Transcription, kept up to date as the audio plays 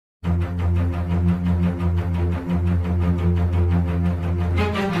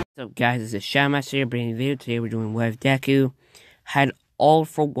What's up guys, this is Shadowmaster here, bringing a video. Today we're doing what if Deku had All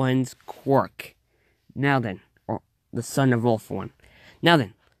For One's quirk. Now then, or the son of All For One. Now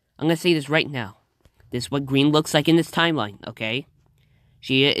then, I'm gonna say this right now. This is what Green looks like in this timeline, okay?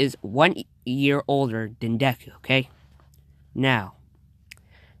 She is 1 year older than Deku, okay? Now,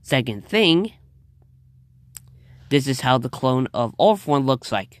 second thing, this is how the clone of All For One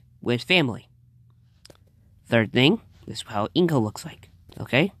looks like with family. Third thing, this is how Inko looks like,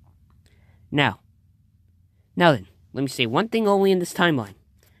 okay? Now then, let me say one thing only in this timeline.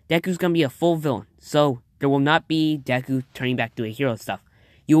 Deku's gonna be a full villain, so there will not be Deku turning back to a hero stuff.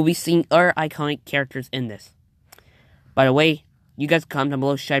 You will be seeing other iconic characters in this. By the way, you guys comment down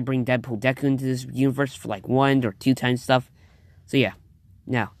below, should I bring Deadpool Deku into this universe for like 1 or 2 times stuff? So yeah,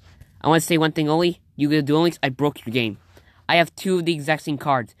 now, I want to say one thing only. You go to Duel Links, I broke your game. I have 2 of the exact same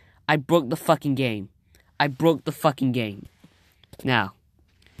cards. I broke the fucking game. Now,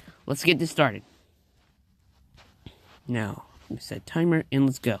 let's get this started. Now, let me set timer and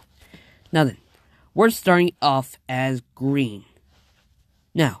let's go. Now then, we're starting off as Green.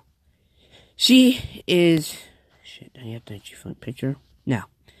 Now, she is... Shit, I have to actually find a picture. Now,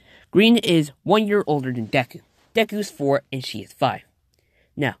 Green is 1 year older than Deku. Deku's 4 and she is 5.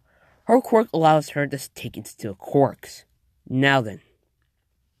 Now, her quirk allows her to take and steal quirks. Now then.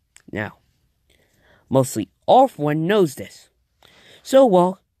 Now, mostly All For One knows this. So,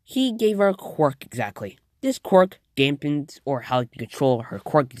 well, he gave her a quirk exactly. This quirk dampens or how to control her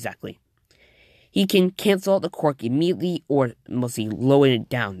quirk exactly. He can cancel out the quirk immediately or mostly lower it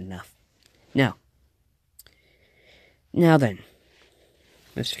down enough. Now then.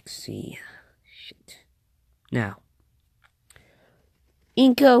 Let's see. Shit. Now.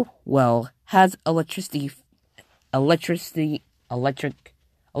 Inko, well, has a lightning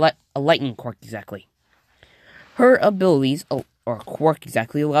quirk exactly. Her abilities, or quirk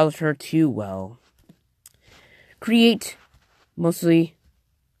exactly, allows her to, well, create mostly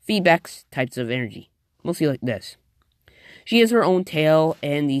feedbacks types of energy. Mostly like this. She has her own tail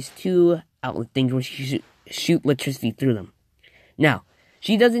and these 2 outlet things where she shoot electricity through them. Now,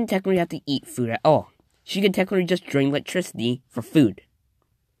 she doesn't technically have to eat food at all. She can technically just drain electricity for food.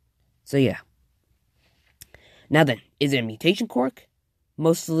 So yeah. Now then, is it a mutation quirk?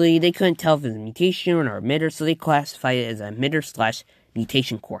 Mostly, they couldn't tell if it's a mutation or an emitter, so they classify it as an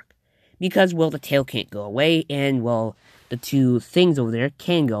emitter/mutation quirk. Because, well, the tail can't go away, and, well, the 2 things over there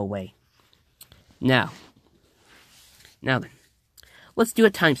can go away. Now then, let's do a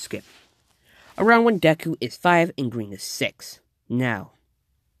time skip. Around when Deku is 5 and Green is 6. Now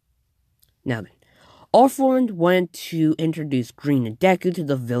then, All For One wanted to introduce Green and Deku to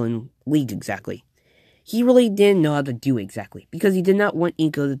the villain league exactly. He really didn't know how to do it exactly, because he did not want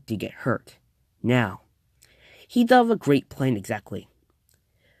Inko to get hurt. Now, he thought of a great plan exactly.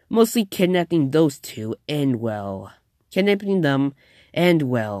 Mostly kidnapping those 2, and well, kidnapping them, and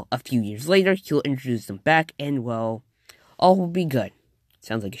well, a few years later, he'll introduce them back, and well, all will be good.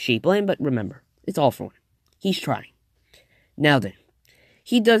 Sounds like a shitty plan, but remember, it's All For One. He's trying. Now then,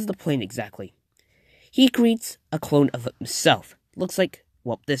 he does the plan exactly. He creates a clone of himself. Looks like,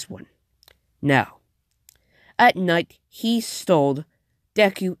 well, this one. Now, at night, he stole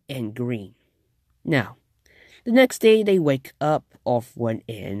Deku and Green. Now, the next day they wake up, All For One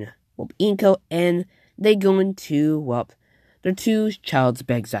and, well, Inko, and they go into, well, their 2 child's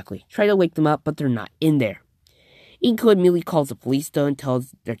bed exactly. Try to wake them up, but they're not in there. Inko immediately calls the police though and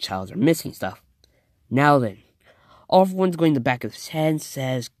tells their childs are missing stuff. Now then, All For One's going to the back of his head and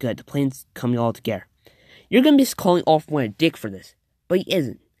says, good, the plan's coming all together. You're going to be calling All For One a dick for this, but he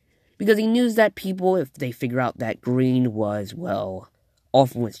isn't. Because he knew that people, if they figure out that Green was, well, All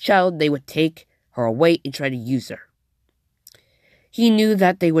For One's child, they would take her away and try to use her. He knew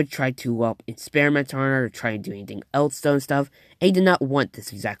that they would try to, well, experiment on her or try to do anything else though and stuff, and he did not want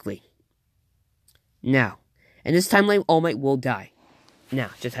this exactly. Now, in this timeline, All Might will die.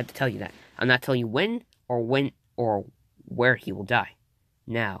 Now, just had to tell you that. I'm not telling you when or where he will die.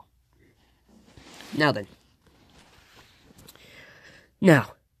 Now then.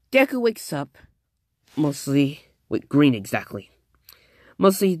 Now, Deku wakes up, mostly with Green exactly.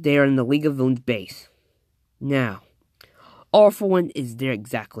 Mostly they are in the League of Villains base. Now, All For One is there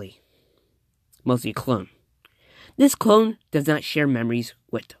exactly. Mostly a clone. This clone does not share memories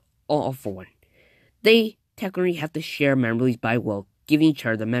with All For One. They technically have to share memories by, well, giving each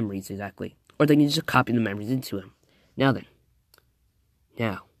other the memories exactly. Or they can just copy the memories into him. Now then.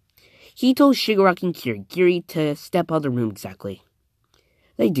 Now, he told Shigaraki and Kirigiri to step out of the room exactly.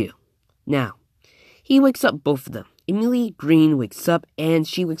 They do. Now, he wakes up both of them, Emily Green wakes up, and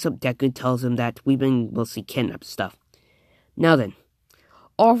she wakes up Deku and tells him that we've been mostly kidnapped stuff. Now then,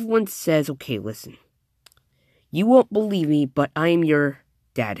 All-For-One says, okay, listen. You won't believe me, but I am your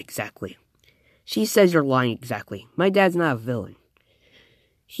dad exactly. She says you're lying exactly. My dad's not a villain.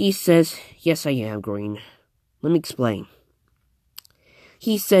 He says, yes, I am, Green. Let me explain.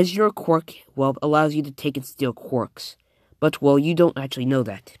 He says your quirk, well, allows you to take and steal quirks. But, well, you don't actually know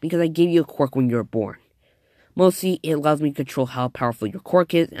that, because I gave you a quirk when you were born. Mostly, it allows me to control how powerful your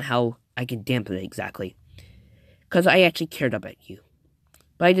quirk is and how I can dampen it exactly. Because I actually cared about you.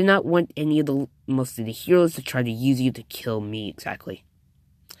 But I did not want any of mostly the heroes to try to use you to kill me exactly.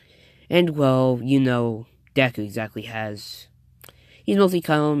 And, well, you know, Deku exactly has... He's mostly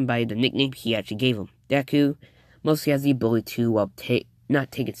known by the nickname he actually gave him. Deku mostly has the ability to, well,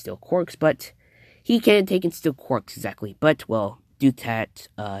 not take and steal quirks, but he can take and steal quirks exactly. But, well, due to that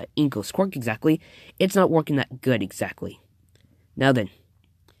Inko's quirk exactly, it's not working that good exactly. Now then,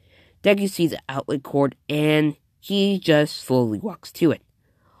 Deku sees the outlet cord and he just slowly walks to it.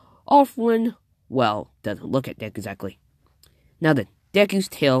 All-For-One, well, doesn't look at Deku exactly. Now then, Deku's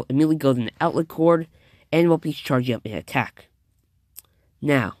tail immediately goes in the outlet cord and will be charging up an attack.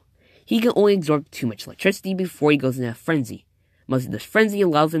 Now, he can only absorb too much electricity before he goes into a frenzy. Most of this frenzy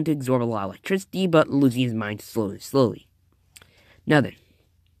allows him to absorb a lot of electricity, but losing his mind slowly. Now then,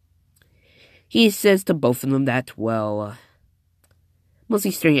 he says to both of them that, well,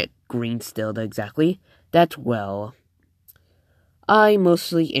 mostly staring at Green still, exactly, that, well, I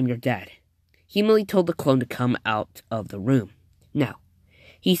mostly am your dad. He immediately told the clone to come out of the room. Now,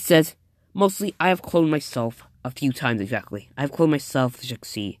 he says, mostly I have cloned myself a few times exactly. I've cloned myself, as you can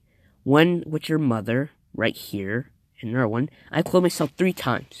see, one with your mother, right here, and another one. I've cloned myself 3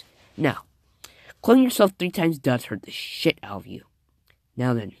 times. Now, cloning yourself 3 times does hurt the shit out of you.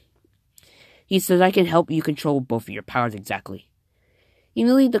 Now then, he says I can help you control both of your powers exactly.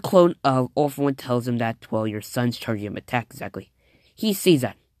 Immediately, the clone of All-For-One tells him that, well, your son's charging him attack exactly. He sees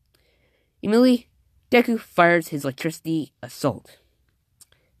that. Immediately, Deku fires his electricity assault.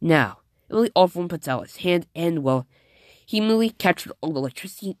 Now, immediately All-For-One puts out his hand and, well, he immediately captured all the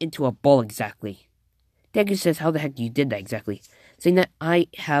electricity into a ball exactly. Deku says, how the heck you did that exactly? Saying that I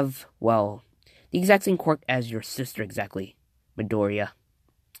have, well, the exact same quirk as your sister exactly, Midoriya.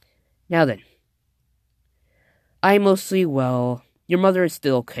 Now then, I mostly, well, your mother is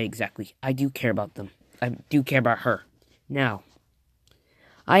still okay exactly. I do care about them. I do care about her. Now,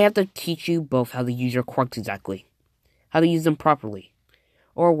 I have to teach you both how to use your quirks exactly. How to use them properly.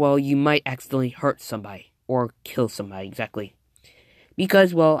 Or, well, you might accidentally hurt somebody. Or kill somebody exactly.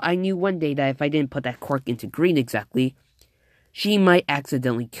 Because, well, I knew one day that if I didn't put that quirk into Green exactly, she might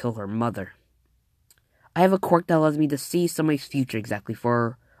accidentally kill her mother. I have a quirk that allows me to see somebody's future exactly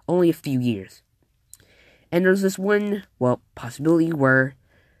for only a few years. And there's this one, well, possibility where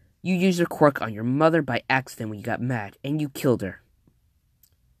you used your quirk on your mother by accident when you got mad, and you killed her.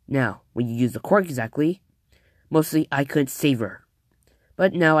 Now, when you use the quirk exactly, mostly I couldn't save her.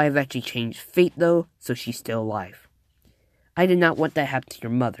 But now I have actually changed fate though, so she's still alive. I did not want that to happen to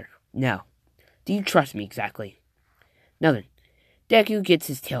your mother. Now, do you trust me exactly? Now then, Deku gets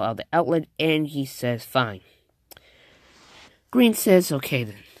his tail out of the outlet and he says, fine. Green says, okay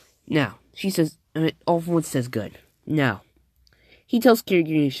then. Now, she says, All-For-One says good. Now, he tells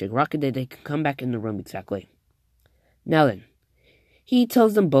Kirigiri and Shigaraki that they can come back in the room exactly. Now then, he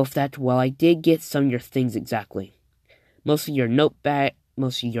tells them both that, well, I did get some of your things exactly. Mostly your notebag,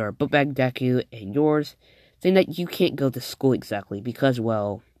 mostly your book bag, Deku, and yours, saying that you can't go to school exactly because,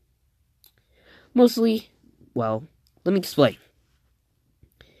 well, mostly, well, let me explain.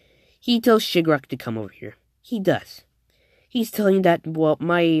 He tells Shigaraki to come over here. He does. He's telling that, well,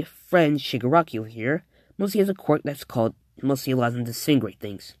 my friend Shigaraki over here mostly has a quirk that's called, mostly allows him to disintegrate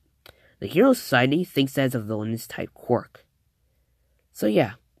things. The Hero Society thinks that is a villainous type quirk. So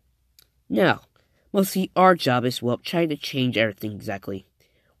yeah. Now, mostly our job is, well, try to change everything exactly.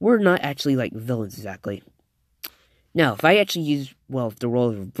 We're not actually like villains exactly. Now, if I actually use, well, the role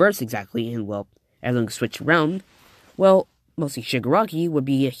of reverse exactly, and, well, everything switch around, well, mostly Shigaraki would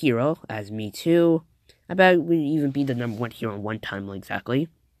be a hero, as me too. I bet it would even be the #1 hero in one timeline exactly.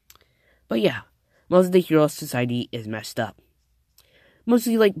 But yeah, most of the Hero Society is messed up.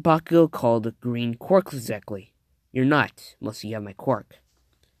 Mostly like Bakugo called the green quirk exactly. You're not, mostly you have my quirk.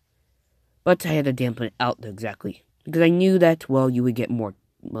 But I had to dampen it out exactly, because I knew that, well, you would get more,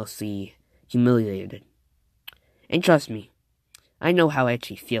 mostly, humiliated. And trust me, I know how it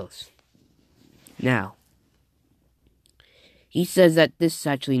actually feels. Now, he says that this is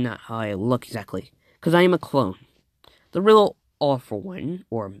actually not how I look exactly, because I am a clone. The real All-For-One,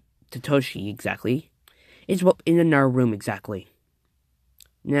 or Tatoshi exactly, It's what in another room exactly.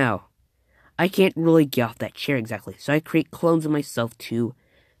 Now, I can't really get off that chair exactly, so I create clones of myself to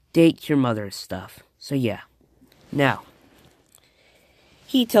date your mother's stuff. So yeah. Now,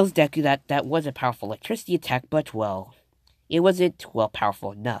 he tells Deku that that was a powerful electricity attack, but well, it wasn't, well,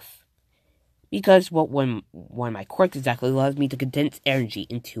 powerful enough. Because, well, one of my quirks exactly allows me to condense energy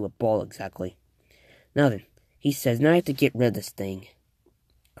into a ball exactly. Now then, he says, now I have to get rid of this thing.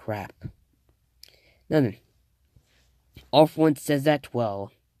 Crap. Now then, All For One says that,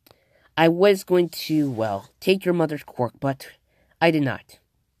 well, I was going to, well, take your mother's quirk, but I did not.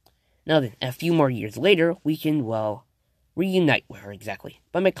 Now then, a few more years later, we can, well, reunite with her exactly.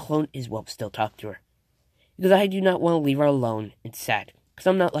 But my clone is, well, still talk to her. Because I do not want to leave her alone and sad. Because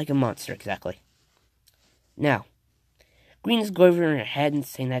I'm not like a monster exactly. Now, Green is going over in her head and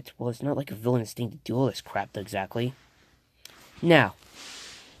saying that, well, it's not like a villainous thing to do all this crap though exactly. Now,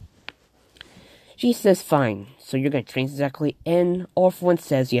 she says, fine, so you're going to train exactly, and All For One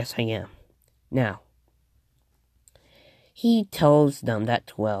says, yes, I am. Now, he tells them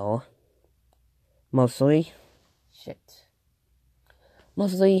that, well, mostly,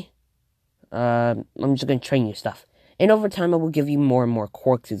 I'm just going to train you stuff. And over time, I will give you more and more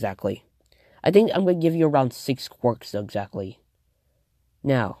quirks exactly. I think I'm going to give you around 6 quirks though exactly.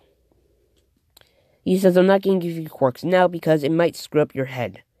 Now, he says, I'm not going to give you quirks now because it might screw up your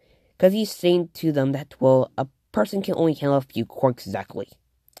head. Because he's saying to them that, well, a person can only handle a few quirks exactly.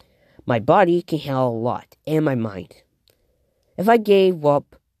 My body can handle a lot, and my mind. If I gave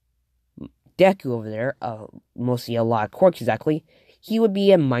up Deku over there, mostly a lot of quirks exactly, he would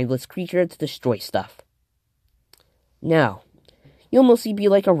be a mindless creature to destroy stuff. Now, you'll mostly be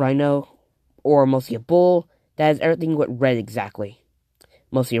like a rhino, or mostly a bull, that has everything with red exactly.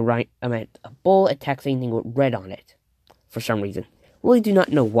 Mostly a bull attacks anything with red on it, for some reason. Really do not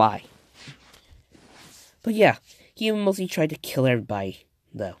know why. But yeah, he mostly tried to kill everybody,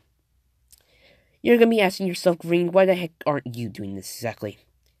 though. You're gonna be asking yourself, Green, why the heck aren't you doing this exactly?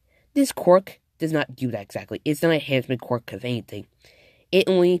 This quirk does not do that exactly. It's not a enhancement quirk of anything. It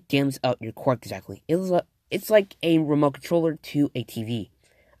only dams out your quirk exactly. It's like a remote controller to a TV.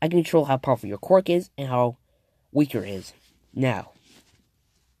 I can control how powerful your quirk is and how weak it is. Now,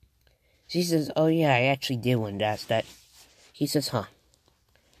 she says, oh yeah, I actually did want to ask that. He says, huh.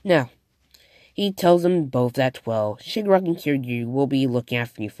 Now, he tells them both that, well, Shigaraki and Kiryu will be looking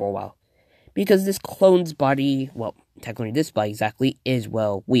after you for a while. Because this clone's body, well, technically this body exactly, is,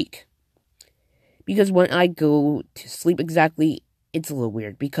 well, weak. Because when I go to sleep exactly, it's a little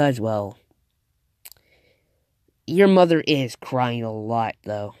weird. Because, well, your mother is crying a lot,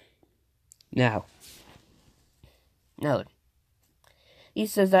 though. Now then. He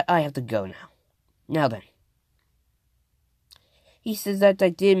says that I have to go now. Now then. He says that I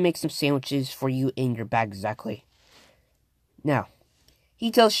did make some sandwiches for you in your bag exactly. Now, he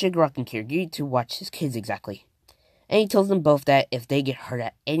tells Shigaraki and Kiryu to watch his kids exactly. And he tells them both that if they get hurt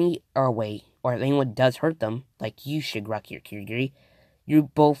at any other way, or if anyone does hurt them, like you, Shigaraki or Kiryu, you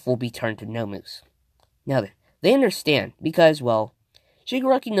both will be turned to Nomus. Now then, they understand, because, well,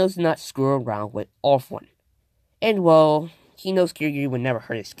 Shigaraki knows to not screw around with All For One. And, well, he knows Kiryu would never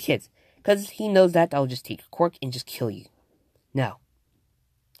hurt his kids, because he knows that I'll just take a quirk and just kill you.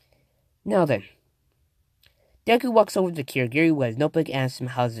 Now then. Deku walks over to Kiryu with his notebook and asks him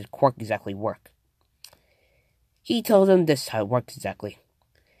how does his quirk exactly work. He tells him this is how it works exactly.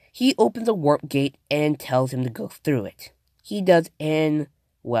 He opens a warp gate and tells him to go through it. He does, and,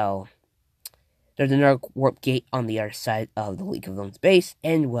 well, there's another warp gate on the other side of the League of Villains base,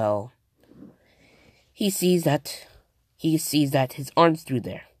 and, well, he sees that his arm's through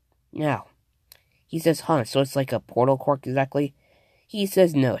there. Now, he says, huh, so it's like a portal quirk exactly? He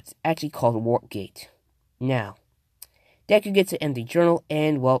says no, it's actually called a warp gate. Now, Deku gets an empty journal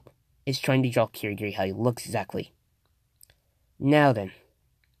and, well, is trying to draw Kiryu how he looks exactly. Now then.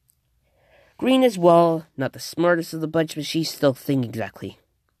 Green is, well, not the smartest of the bunch, but she's still thinking exactly.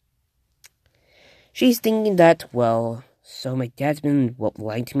 She's thinking that, well, so my dad's been, well,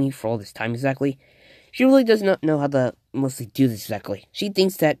 lying to me for all this time exactly. She really does not know how to mostly do this exactly. She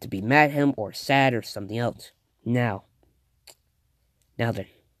thinks that to be mad at him or sad or something else. Now then.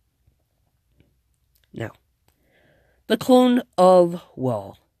 Now, the clone of,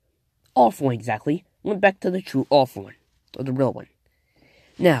 well, All For One exactly, went back to the true All For One, or the real one.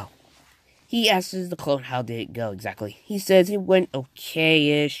 Now, he asks the clone how did it go exactly. He says it went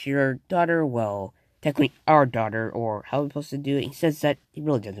okay-ish, your daughter, well, technically our daughter, or how we're supposed to do it. He says that it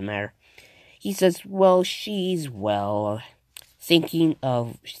really doesn't matter. He says, well, she's, well, thinking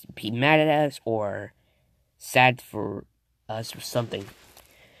of being mad at us, or sad for us, or something.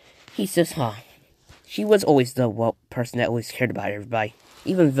 He says, huh. she was always the person that always cared about everybody,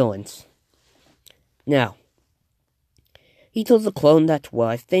 even villains. Now, he tells the clone that,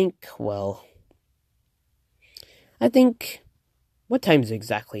 I think, what time is it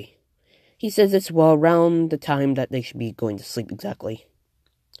exactly? He says it's, around the time that they should be going to sleep exactly.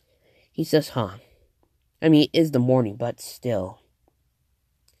 He says, I mean, it is the morning, but still.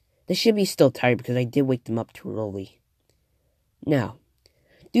 They should be still tired because I did wake them up too early. Now,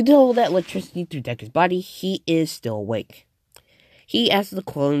 due to all that electricity through Deku's body, he is still awake. He asks the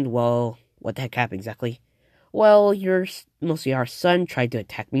clone, what the heck happened exactly? Well, mostly our son tried to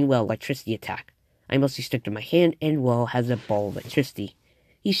attack me, electricity attack. I mostly stuck to my hand and, has a ball of electricity.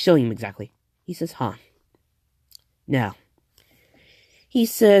 He's showing him exactly. He says, Now, he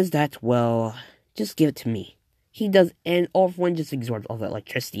says that, just give it to me. He does, and All for One just absorbs all the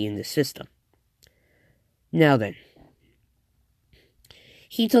electricity in the system. Now then,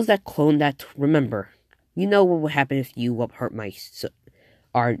 he tells that clone that, remember, you know what would happen if you hurt my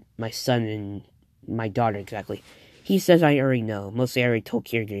son and my daughter exactly. He says, I already know. Mostly I already told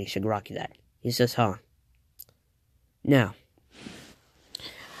Kirigiri and Shigaraki that. He says, Now,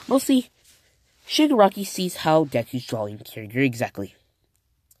 mostly, Shigaraki sees how Deku's drawing Kirigiri exactly.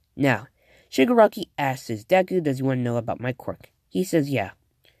 Now, Shigaraki asks Deku, does he want to know about my quirk? He says, yeah.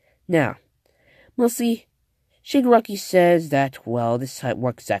 Now, mostly, Shigaraki says that, this is how it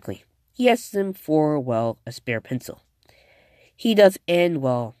works exactly. He asks him for, a spare pencil. He does, and,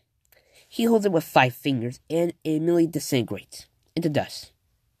 he holds it with 5 fingers, and it immediately disintegrates into dust.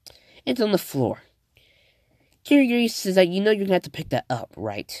 It's on the floor. Kirigiri says that, you're going to have to pick that up,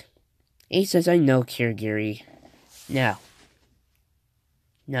 right? And he says, I know, Kirigiri. Now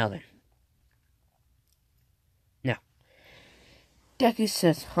then. Now, Deku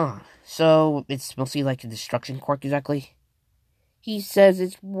says, so it's mostly like a destruction quirk exactly? He says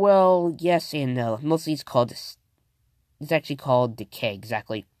it's, yes and no. Mostly it's actually called decay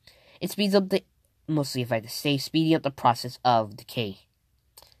exactly. It speeds up mostly if I had to say, speeding up the process of decay.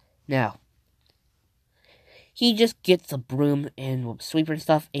 Now, he just gets a broom and sweeper and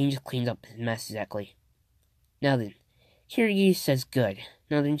stuff, and he just cleans up his mess exactly. Now then, Kirigiri says good.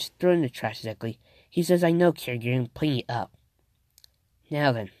 Now then, just throw it in the trash exactly. He says, I know, Kirigiri, I'm cleaning it up.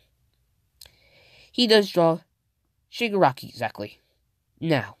 Now then, he does draw Shigaraki exactly.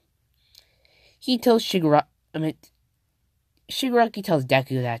 Now, he tells Shigaraki tells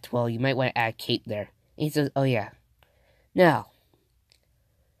Deku that, you might want to add cape there. And he says, oh yeah. Now,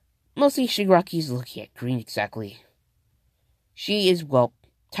 mostly Shigaraki's looking at green exactly. She is,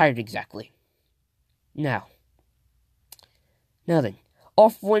 tired exactly. Now then, All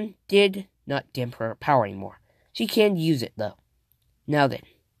for One did not dim her power anymore. She can use it, though. Now then,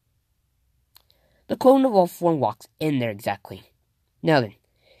 the clone of All for One walks in there exactly. Now then,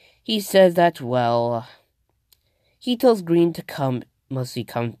 he says that, he tells Green to come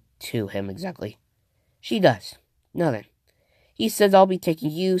to him exactly. She does. Now then, he says, I'll be taking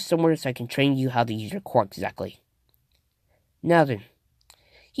you somewhere so I can train you how to use your quirk exactly. Now then,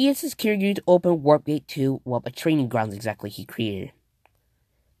 he asks Kiryu to open Warp Gate to, a training grounds exactly he created.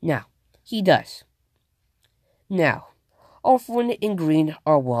 Now, he does. Now, All for One and Green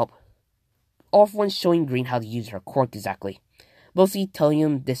are, All for One showing Green how to use her quirk exactly. Mostly telling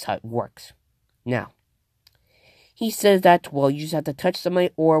him this how it works. Now, he says that, you just have to touch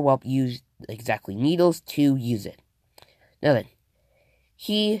somebody or, use exactly needles to use it. Now then,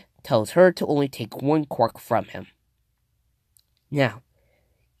 he tells her to only take 1 quirk from him. Now,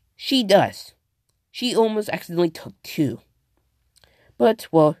 she does. She almost accidentally took 2. But,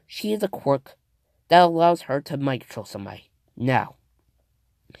 she has a quirk that allows her to mind control somebody. Now,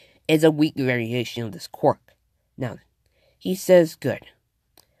 it's a weak variation of this quirk. Now, he says, good.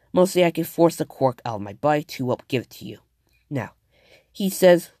 Mostly I can force the quirk out of my body to give it to you. Now, he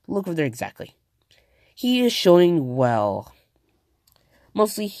says, look over there exactly. He is showing,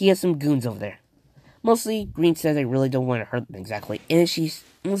 mostly he has some goons over there. Mostly, Green says I really don't want to hurt them exactly. And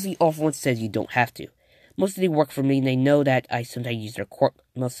mostly All for One says you don't have to. Mostly they work for me and they know that I sometimes use their quirk.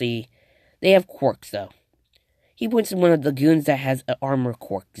 Mostly, they have quirks though. He points to one of the goons that has an armor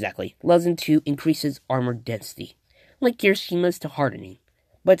quirk exactly. Allows him to increase his armor density. Like Kirishima's to hardening.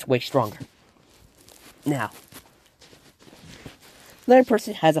 But it's way stronger. Now, the other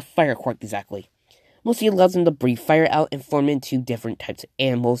person has a fire quirk exactly. Mostly allows them to breathe fire out and form into different types of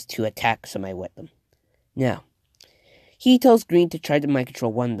animals to attack somebody with them. Now, he tells Green to try to mind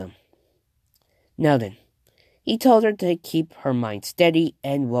control one of them. Now then, he tells her to keep her mind steady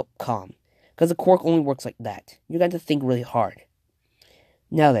and calm, because the quirk only works like that. You got to think really hard.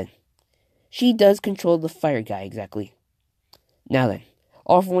 Now then, she does control the fire guy exactly. Now then,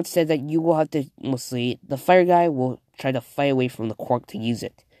 All for One said that you will have to, mostly, the fire guy will try to fight away from the quark to use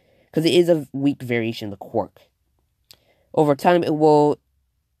it, because it is a weak variation of the quark. Over time, it will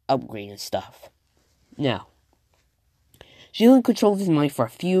upgrade and stuff. Now, she only controls his mind for a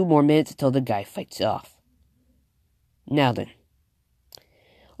few more minutes until the guy fights it off. Now then.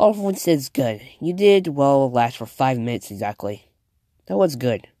 All for One says, good. You did, well, last for 5 minutes exactly. That was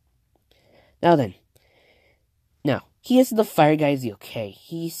good. Now then. Now, he asks the fire guy, is he okay?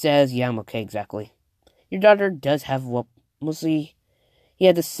 He says, yeah, I'm okay exactly. Your daughter does have, well, mostly, he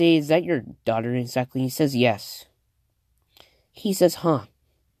had to say, is that your daughter exactly? He says, yes. He says, huh.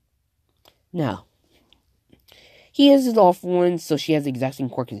 Now, he is his All for One, so she has the exact same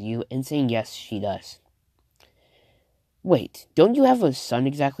quirk as you, and saying yes, she does. Wait, don't you have a son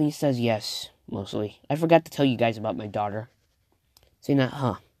exactly? He says yes, mostly. I forgot to tell you guys about my daughter. Saying that,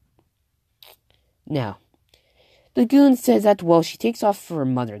 huh. Now, the goon says that, well, she takes off for her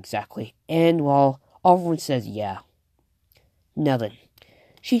mother exactly, and, well, All for One says yeah. Now then,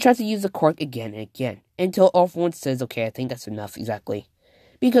 she tries to use the quirk again and again, until All for One says, okay, I think that's enough exactly.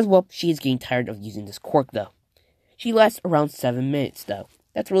 Because, well, she is getting tired of using this quirk, though. She lasts around 7 minutes, though.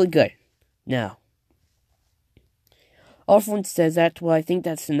 That's really good. Now, All for One says that, well, I think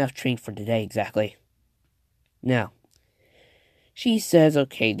that's enough training for today, exactly. Now, she says,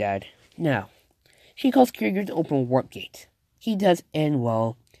 okay, Dad. Now, she calls Krieger to open a warp gate. He does, and,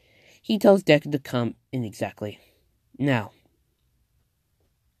 well, he tells Deku to come in exactly. Now,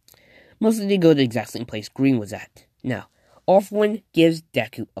 mostly they go to the exact same place Green was at. Now, All for One gives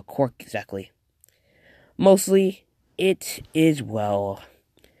Deku a quirk exactly. Mostly, it is, well,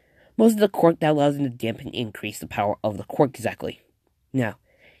 most of the quirk that allows him to dampen and increase the power of the quirk exactly. Now,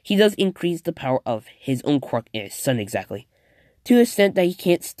 he does increase the power of his own quirk and his son exactly, to the extent that he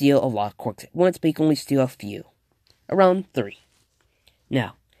can't steal a lot of quirks at once, but he can only steal a few. Around 3.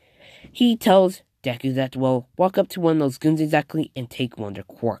 Now, he tells Deku that, well, walk up to one of those goons exactly and take one of their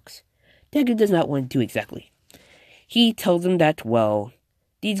quirks. Deku does not want to do exactly. He tells him that, well,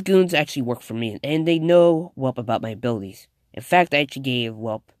 these goons actually work for me, and they know, well, about my abilities. In fact, I actually gave,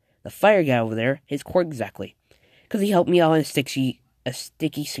 well, the fire guy over there his quirk exactly, because he helped me out in a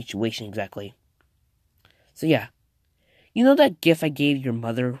sticky situation exactly. So yeah. You know that gift I gave your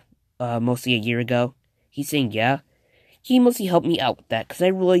mother, mostly a year ago? He's saying yeah. He mostly helped me out with that, because I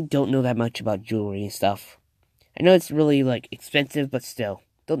really don't know that much about jewelry and stuff. I know it's really, like, expensive, but still,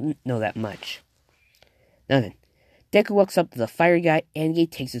 don't know that much. Now then, Deku walks up to the fire guy, and he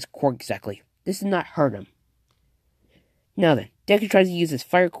takes his quirk exactly. This did not hurt him. Now then, Deku tries to use his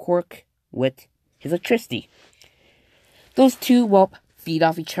fire quirk with his electricity. Those two, well, feed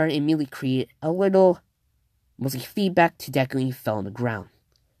off each other and immediately create a little, mostly feedback to Deku, and he fell on the ground.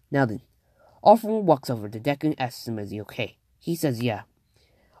 Now then, All for One walks over to Deku and asks him, is he okay? He says yeah.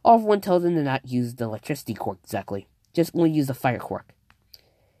 All for One tells him to not use the electricity quirk exactly, just only use the fire quirk.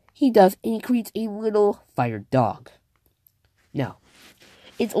 He does, and he creates a little fire dog. Now,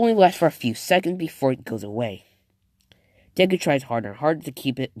 it only lasts for a few seconds before it goes away. Deku tries harder and harder to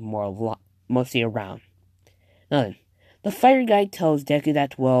keep it mostly around. Now then, the fire guy tells Deku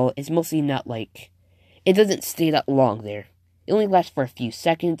that, well, it's mostly not like, it doesn't stay that long there. It only lasts for a few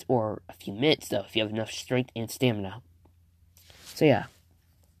seconds or a few minutes, though, if you have enough strength and stamina. So yeah.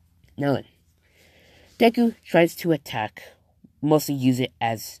 Now then, Deku tries to attack, mostly use it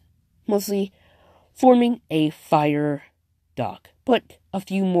as, mostly forming a fire dog. Put a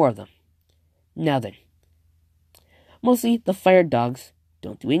few more of them. Now then, mostly the fire dogs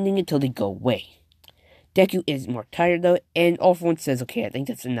don't do anything until they go away. Deku is more tired though, and All for One says, okay, I think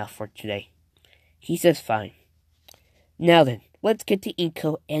that's enough for today. He says fine. Now then, let's get to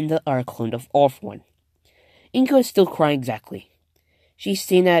Inko and the other clone of All for One. Inko is still crying exactly. She's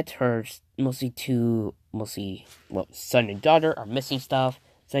saying that her son and daughter are missing stuff.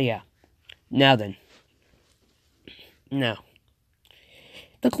 So yeah. Now then. Now.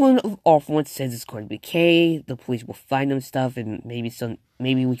 The clone of All for One says it's going to be okay. The police will find them stuff, and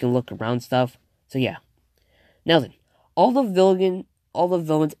maybe we can look around stuff. So yeah. Now then, all the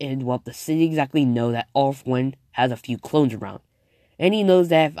villains and, well, the city exactly know that All for One has a few clones around. And he knows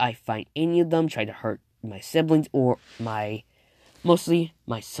that if I find any of them try to hurt my siblings or mostly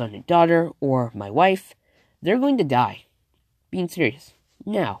my son and daughter or my wife, they're going to die. Being serious.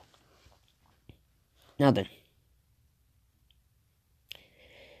 Now then.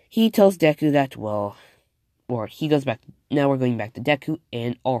 He tells Deku that, well, or he goes back, now we're going back to Deku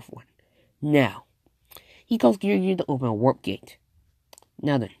and All for One. Now, he calls Gyuryu to open a warp gate.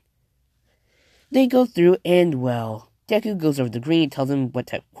 Now then, they go through and, well, Deku goes over to Green and tells him, what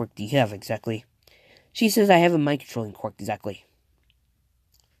type of quirk do you have exactly? She says, I have a mind-controlling quirk exactly.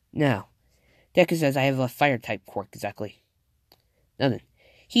 Now, Deku says, I have a fire-type quirk, exactly. Now then,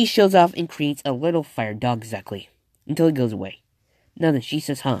 he shows off and creates a little fire dog, exactly, until he goes away. Now then, she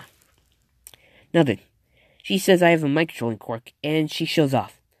says, huh. Now then, she says, I have a mind-controlling quirk, and she shows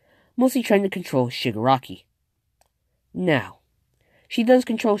off, mostly trying to control Shigaraki. Now, she does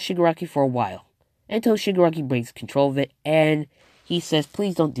control Shigaraki for a while, until Shigaraki breaks control of it, and he says,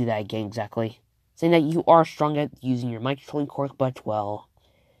 please don't do that again, exactly. Saying that you are strong at using your mind-controlling quirk, but, well,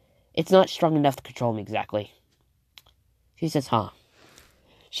 it's not strong enough to control me, exactly. She says, huh.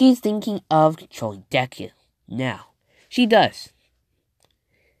 She's thinking of controlling Deku. Now, she does.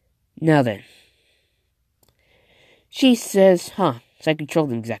 Now then. She says, huh, so I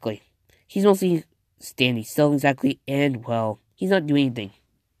controlled him, exactly. He's mostly standing still, exactly, and, well, he's not doing anything.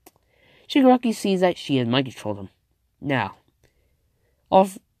 Shigaraki sees that she has mind-controlled him. Now,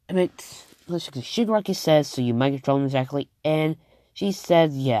 Shigaraki says, so you mind-control him, exactly, and she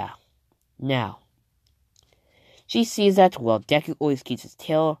says, yeah. Now, she sees that, well, Deku always keeps his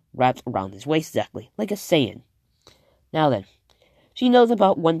tail wrapped around his waist, exactly, like a Saiyan. Now then, she knows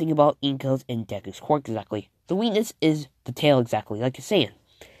about one thing about Inko's and Deku's quirk, exactly. The weakness is the tail, exactly, like a Saiyan.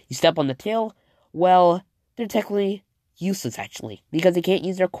 You step on the tail, well, they're technically useless, actually, because they can't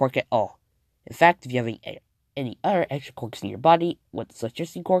use their quirk at all. In fact, if you have any other extra quirks in your body, with the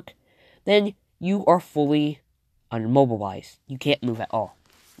electricity quirk, then you are fully unmobilized. You can't move at all.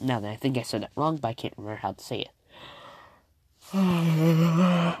 Now then, I think I said that wrong, but I can't remember how to say it.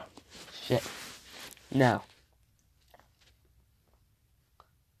 Shit. Now,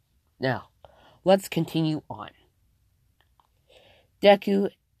 let's continue on.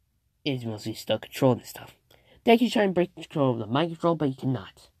 Deku is mostly still controlling stuff. Deku's trying to break control of the mind control, but he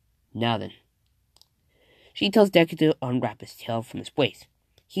cannot. Now then. She tells Deku to unwrap his tail from his waist.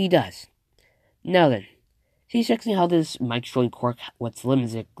 He does. Now then. She's checking how this mind controlling quirk what's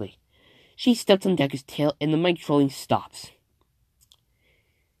limited. She steps on Deku's tail and the mind controlling stops.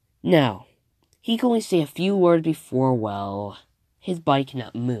 Now, he can only say a few words before, well, his body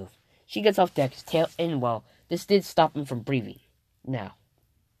cannot move. She gets off Deku's tail and, well, this did stop him from breathing. Now,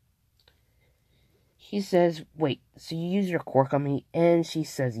 he says, wait, so you use your quirk on me? And she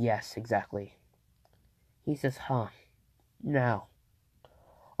says, yes, exactly. He says, huh. Now,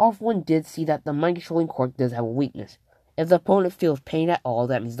 all for one did see that the mind controlling quirk does have a weakness. If the opponent feels pain at all,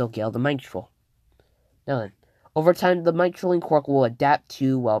 that means they'll get the mind control. Now then, over time, the mind controlling quirk will adapt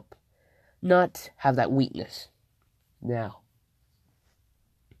to, well, not have that weakness. Now,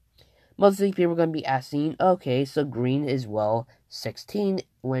 most of the people are going to be asking, okay, so Green is, well, 16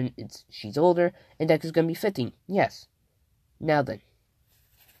 when she's older, and Deku is going to be 15. Yes. Now then,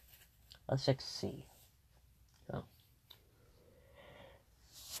 let's check to see. Oh.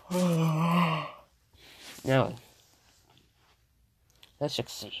 Now, let's check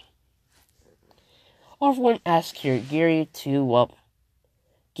to see. Everyone asks Gary to, well,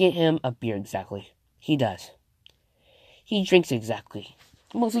 get him a beer, exactly. He does. He drinks, exactly.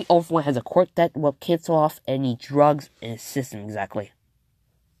 Mostly everyone has a quirk that will cancel off any drugs in his system, exactly.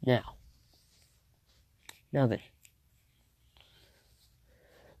 Now then.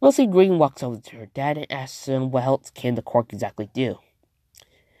 Mostly Green walks over to her dad and asks him what else can the quirk exactly do.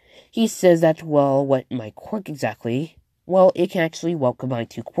 He says that, well, what my quirk exactly, well, it can actually, well, combine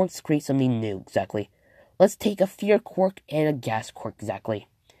two quirks to create something new, exactly. Let's take a fear quirk and a gas quirk, exactly.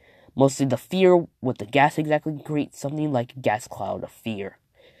 Mostly the fear with the gas exactly creates something like a gas cloud of fear.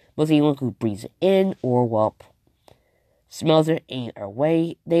 Mostly anyone who breathes it in or, well, smells it in our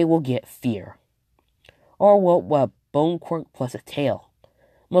way, they will get fear. Or, well, a bone quirk plus a tail.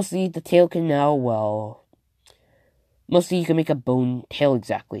 Mostly the tail can now, well, mostly you can make a bone tail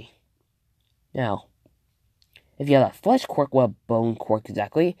exactly. Now, if you have a flesh quirk with a bone quirk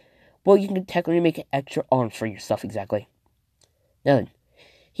exactly, well, you can technically make extra arms for yourself exactly. Now then,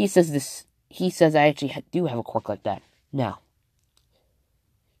 he says I actually do have a quirk like that. Now,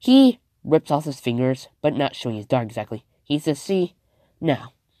 he rips off his fingers, but not showing his daughter exactly. He says, see,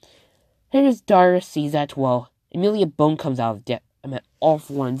 now, and his daughter sees that, well, immediately a bone comes out of off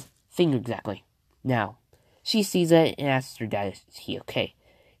one's finger exactly. Now, she sees it and asks her dad, is he okay?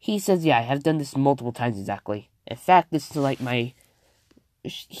 He says, yeah, I have done this multiple times exactly. In fact, this is like my...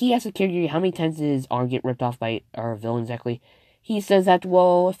 He asks the character how many times did his arm get ripped off by our villain exactly. He says that,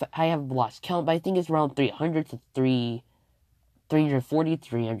 well, if I have lost count, but I think it's around 300 to 340,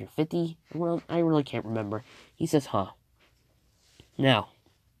 350. Well, I really can't remember. He says, huh. Now,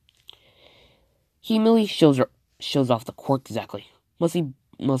 he immediately shows off the quirk exactly.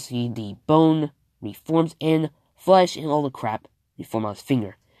 Mostly the bone reforms and flesh and all the crap reform on his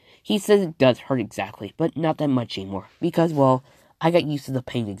finger. He says it does hurt exactly, but not that much anymore. Because, well, I got used to the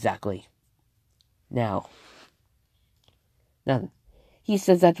pain exactly. Now, he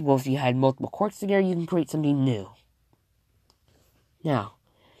says that, well, if you had multiple quirks together, you can create something new. Now,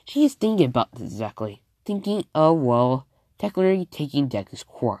 she is thinking about this exactly. Thinking of, well, technically taking Deku's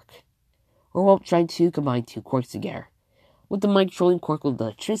quirk. Or, well, trying to combine two quirks together. With the mind-controlling quirk with the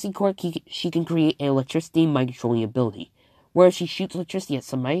electricity quirk, she can create an electricity mind-controlling ability. Where if she shoots electricity at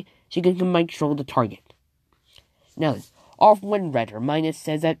somebody, she can mind-control the target. Now, All For One read her mind and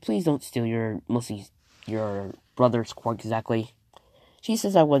says that please don't steal your brother's quirk exactly. She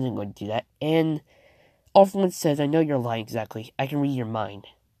says I wasn't going to do that, and All For One says I know you're lying exactly. I can read your mind.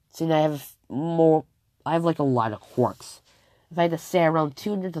 Since I have like a lot of quirks. If I had to say around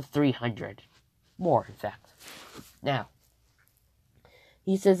 200 to 300. More, in fact. Now,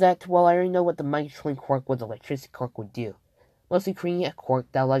 he says that, well, I already know what the mind-controlling quirk with the electricity quirk would do. Mostly creating a quirk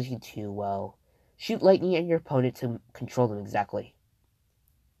that allows you to, well, shoot lightning at your opponent to control them exactly.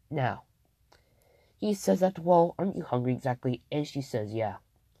 Now, he says that, well, aren't you hungry exactly? And she says, yeah.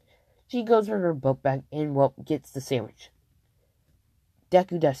 She goes for her book bag and, well, gets the sandwich.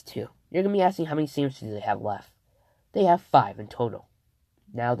 Deku does too. You're going to be asking how many sandwiches they have left. They have 5 in total.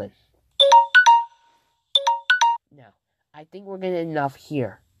 Now then. Now, I think we're going to end off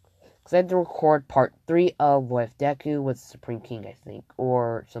here. Because I had to record part 3 of What If Deku was the Supreme King, I think.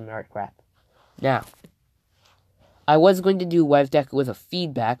 Or some other crap. Now, I was going to do What If Deku with a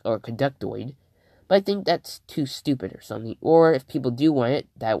feedback or a conductoid. But I think that's too stupid or something. Or if people do want it,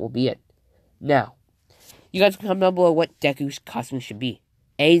 that will be it. Now, you guys can comment down below what Deku's costume should be.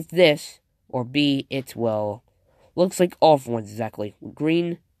 A is this, or B, it's, well, looks like All For One's exactly.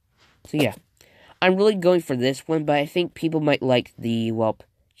 Green. So yeah. I'm really going for this one, but I think people might like the, well,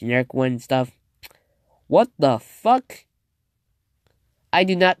 generic one and stuff. What the fuck? I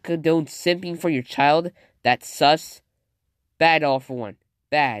do not condone simping for your child. That's sus. Bad All For One.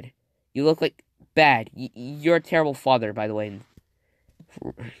 Bad. You look like bad. You're a terrible father, by the way.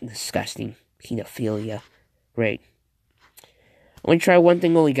 Disgusting. Pedophilia. Great. I'm gonna try one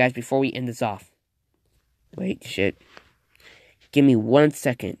thing only, guys, before we end this off. Wait, shit. Give me 1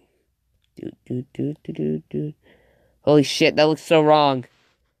 second. Holy shit, that looks so wrong.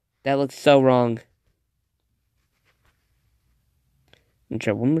 That looks so wrong. Let me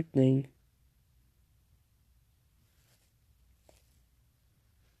try one more thing.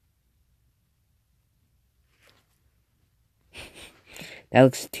 That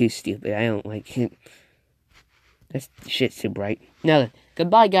looks too stupid. I don't like it. That shit's too bright. Now then,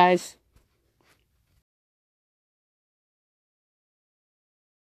 goodbye, guys.